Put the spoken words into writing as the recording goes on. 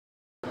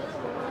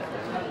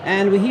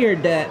And we're here,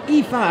 the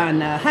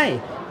Ifan. Hi.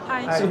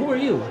 Hi. So who are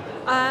you?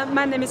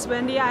 My name is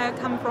Wendy. I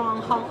come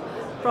from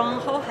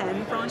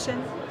Hohem, from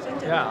Shenzhen.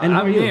 Yeah, And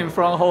I'm Ian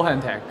from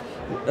Hohem Tech.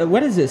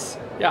 What is this?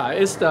 Yeah,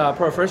 it's the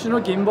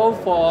professional gimbal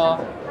for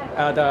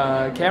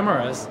the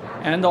cameras,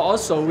 and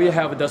also we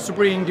have the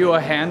spring dual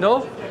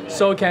handle,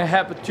 so it can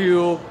help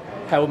to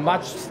have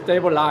much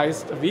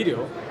stabilized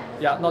video.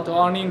 Yeah, not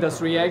only in the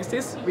 3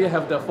 axis, we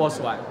have the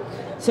fourth one.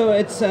 So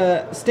it's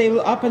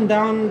stable up and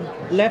down,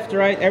 left,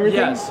 right,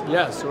 everything?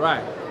 Yes,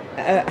 right.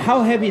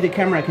 How heavy the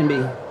camera can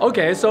be?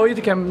 Okay, so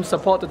it can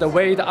support the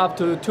weight up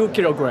to 2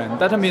 kilograms.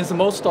 That means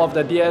most of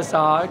the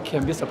DSLR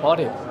can be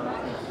supported.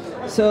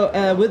 So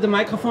with the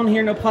microphone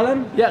here, no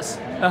problem? Yes,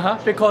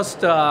 because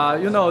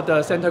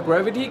the center of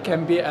gravity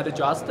can be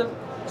adjusted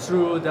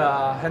through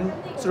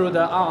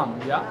the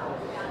arm. Yeah.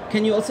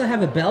 Can you also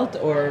have a belt,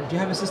 or do you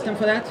have a system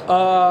for that?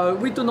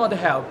 We do not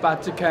have,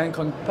 but can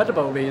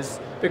compatible with,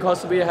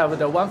 because we have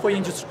the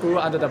 1/4-inch screw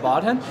at the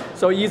bottom,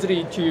 so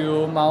easily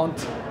to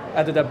mount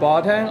at the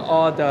bottom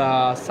or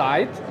the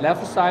side,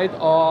 left side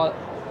or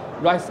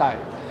right side.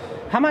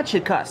 How much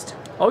it cost?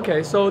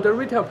 Okay, so the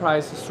retail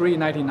price is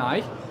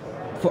 $399.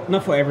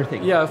 Not for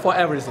everything. Yeah, for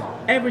everything.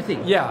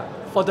 Everything. Yeah,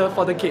 for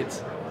the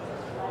kids.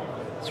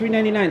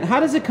 $399. How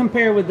does it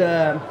compare with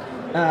the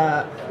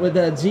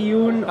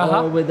Zhiyun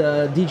or with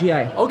the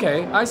DJI?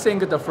 Okay, I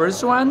think the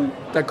first one,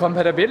 the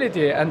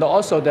compatibility and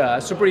also the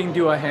spring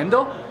dual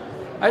handle,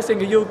 I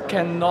think you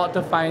cannot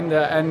find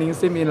any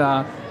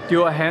similar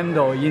dual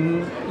handle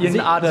in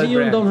other Zhiyun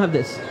brands. don't have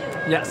this.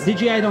 Yes.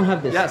 DJI don't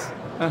have this. Yes.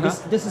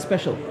 This is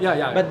special.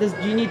 Yeah. But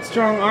you need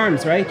strong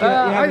arms, right? You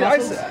have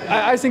muscles?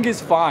 I think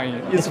it's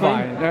fine. It's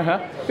fine.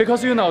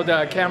 Because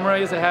the camera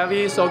is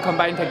heavy, so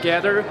combined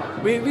together,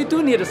 we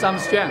do need some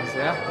strength.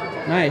 Yeah.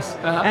 Nice.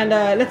 And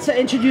let's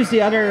introduce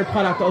the other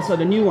product also,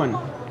 the new one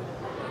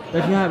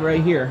that you have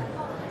right here.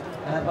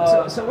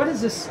 So what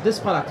is this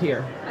product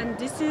here? And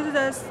this is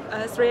the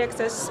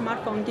 3-axis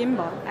smartphone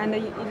gimbal, and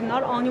it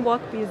not only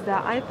works with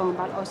the iPhone,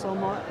 but also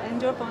more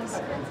Android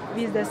phones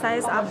with the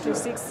size up to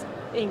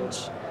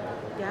 6-inch.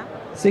 Yeah.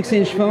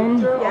 6-inch phone.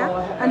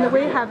 Yeah. And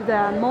we have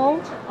the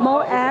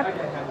more app.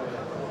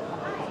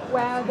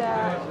 Where the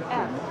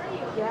app.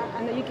 Yeah,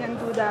 and you can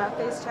do the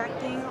face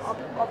tracking,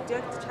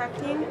 object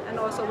tracking, and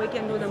also we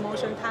can do the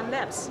motion time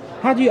lapse.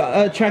 How do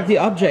you track the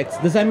objects?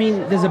 Does that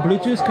mean there's a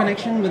Bluetooth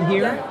connection with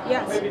here?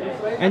 Yes.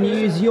 And you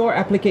use your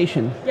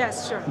application?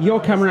 Yes, sure. Your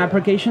camera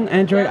application,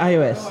 Android,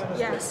 iOS?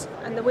 Yes,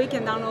 and we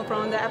can download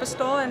from the App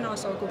Store and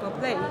also Google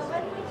Play.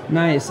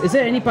 Nice. Is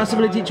there any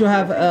possibility to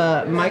have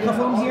a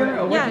microphone here?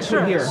 Or Yeah,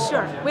 sure, here?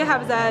 sure. We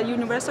have the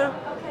universal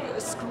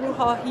screw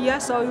hole here,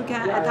 so you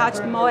can attach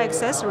more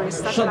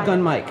accessories.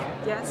 Shotgun mic.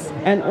 Yes.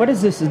 And what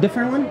is this? A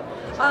different one?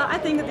 I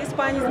think this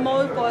one is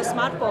more for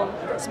smartphone.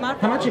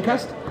 How much it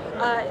cost?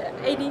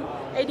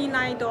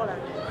 $89.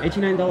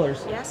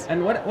 $89. Yes.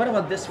 And what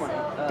about this one?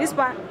 This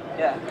one.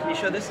 Yeah. Can you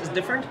show this? Is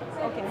different?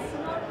 Okay.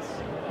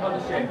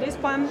 And this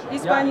one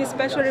is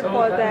especially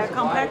for the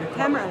compact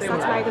cameras,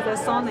 such like the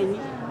Sony,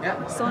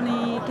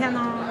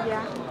 Canon,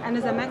 and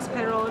the max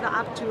payload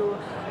up to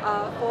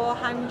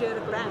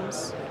 400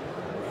 grams.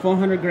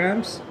 400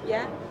 grams?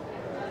 Yeah.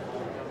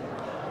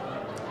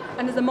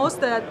 And the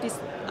most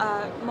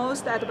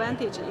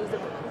advantage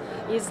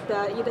is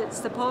it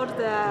supports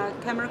the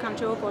camera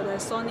control for the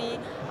Sony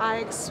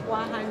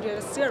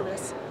A6100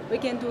 series. We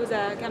can do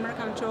the camera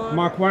control.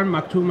 Mark 1,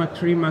 Mark 2, Mark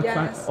 3, Mark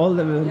 5, all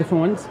the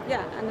different ones?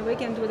 Yeah, and we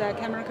can do the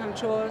camera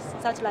controls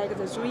such like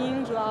the zoom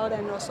in, zoom out,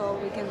 and also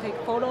we can take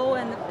photo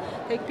and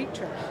take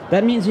picture.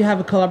 That means you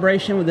have a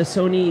collaboration with the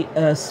Sony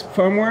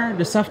firmware.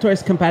 The software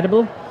is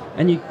compatible,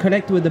 and you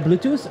connect with the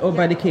Bluetooth or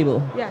by the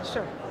cable? Yeah,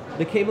 sure.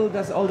 The cable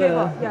does all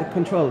the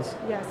controls?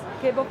 Yes,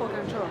 cable for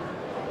control.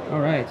 All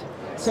right.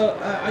 So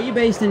are you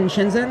based in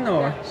Shenzhen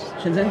or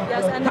Shenzhen?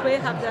 Yes, and we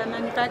have the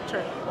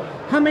manufacturer.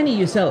 How many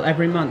you sell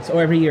every month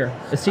or every year?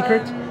 A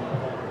secret?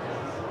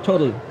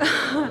 Total.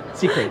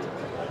 Secret.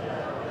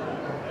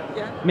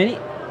 Yeah. Many?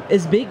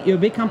 Is big? You're a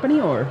big company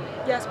or?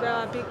 Yes, we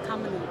are a big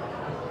company.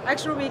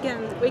 Actually,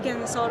 we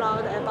can sell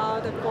out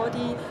about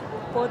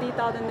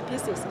 40,000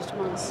 pieces each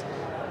month.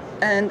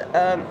 And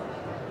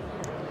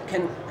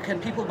can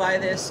people buy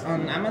this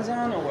on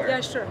Amazon or where?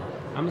 Yeah, sure.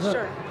 Amazon?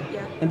 Sure.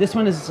 Yeah. And this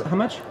one is how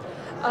much?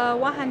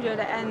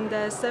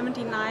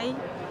 179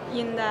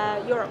 in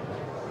Europe.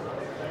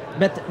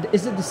 But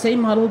is it the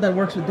same model that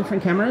works with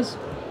different cameras?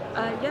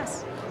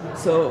 Yes.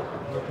 So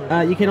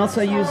you can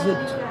also use it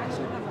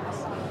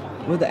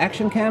with the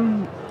action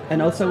cam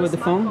and also with the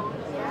phone?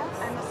 Yes,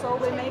 and so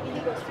we make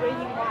it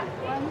 3-in-1.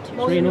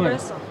 More 3-in-1.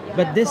 universal. Yeah.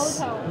 But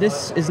this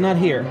is not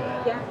here.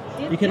 Yeah.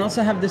 You can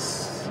also have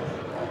this,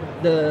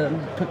 the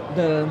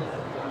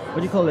what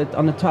do you call it,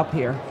 on the top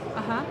here.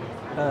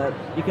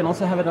 You can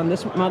also have it on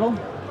this model?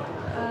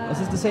 Is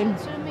this the same?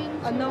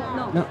 No,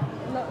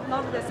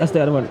 not the same. That's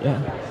the other one,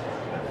 yeah.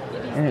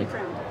 It is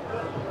different.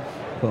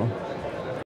 Cool.